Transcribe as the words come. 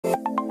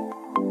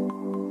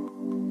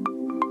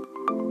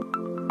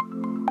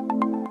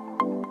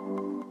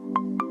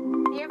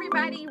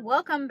everybody,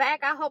 welcome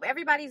back. I hope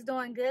everybody's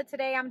doing good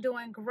today. I'm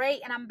doing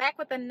great, and I'm back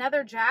with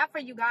another job for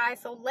you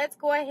guys. So let's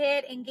go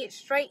ahead and get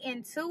straight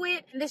into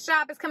it. And this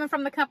job is coming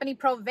from the company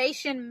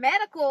Provation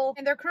Medical,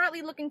 and they're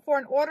currently looking for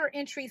an order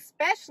entry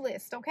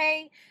specialist.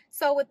 Okay,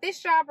 so with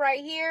this job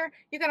right here,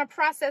 you're going to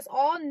process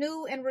all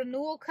new and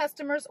renewal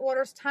customers'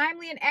 orders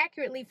timely and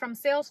accurately from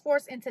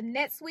Salesforce into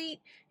NetSuite.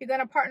 You're going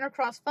to partner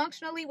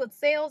cross-functionally with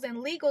sales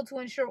and legal to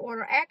ensure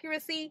order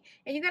accuracy,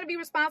 and you're going to be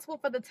responsible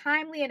for the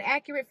timely and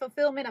accurate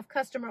fulfillment of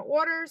customer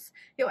orders.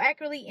 You'll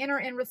accurately enter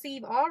and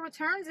receive all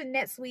returns in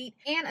NetSuite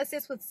and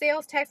assist with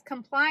sales tax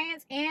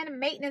compliance and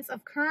maintenance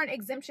of current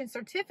exemption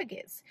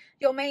certificates.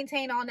 You'll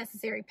maintain all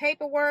necessary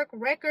paperwork,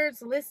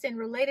 records, lists, and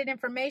related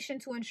information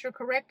to ensure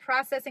correct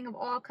processing of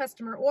all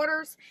customer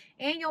orders,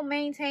 and you'll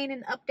maintain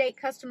and update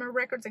customer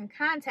records and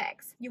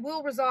contacts. You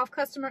will resolve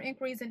customer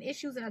inquiries and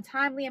issues in a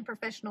timely and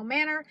professional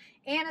manner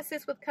and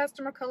assist with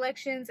customer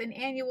collections and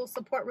annual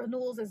support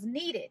renewals as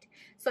needed.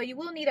 So you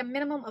will need a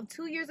minimum of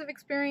 2 years of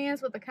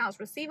experience with accounts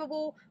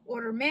receivable,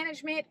 order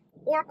management,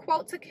 or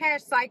quote to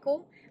cash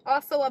cycle,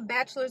 also a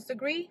bachelor's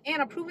degree,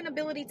 and a proven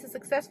ability to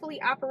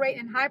successfully operate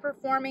in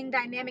high-performing,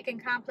 dynamic,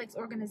 and complex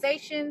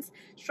organizations,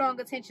 strong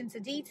attention to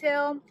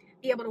detail,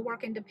 be able to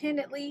work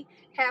independently,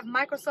 have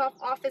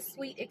Microsoft Office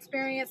Suite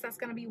experience. That's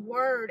going to be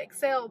Word,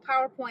 Excel,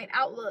 PowerPoint,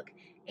 Outlook,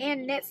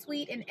 and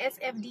NetSuite and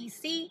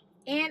SFDC,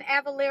 and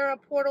Avalara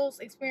portals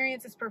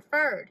experience is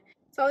preferred.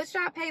 So this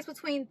job pays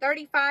between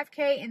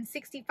 $35K and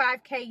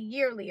 $65K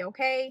yearly,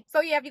 okay?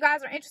 So yeah, if you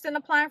guys are interested in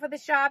applying for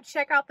this job,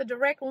 check out the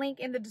direct link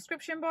in the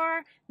description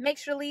bar. Make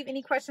sure to leave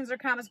any questions or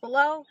comments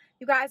below.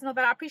 You guys know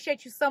that I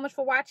appreciate you so much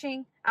for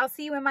watching. I'll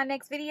see you in my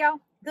next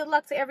video. Good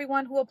luck to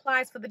everyone who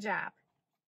applies for the job.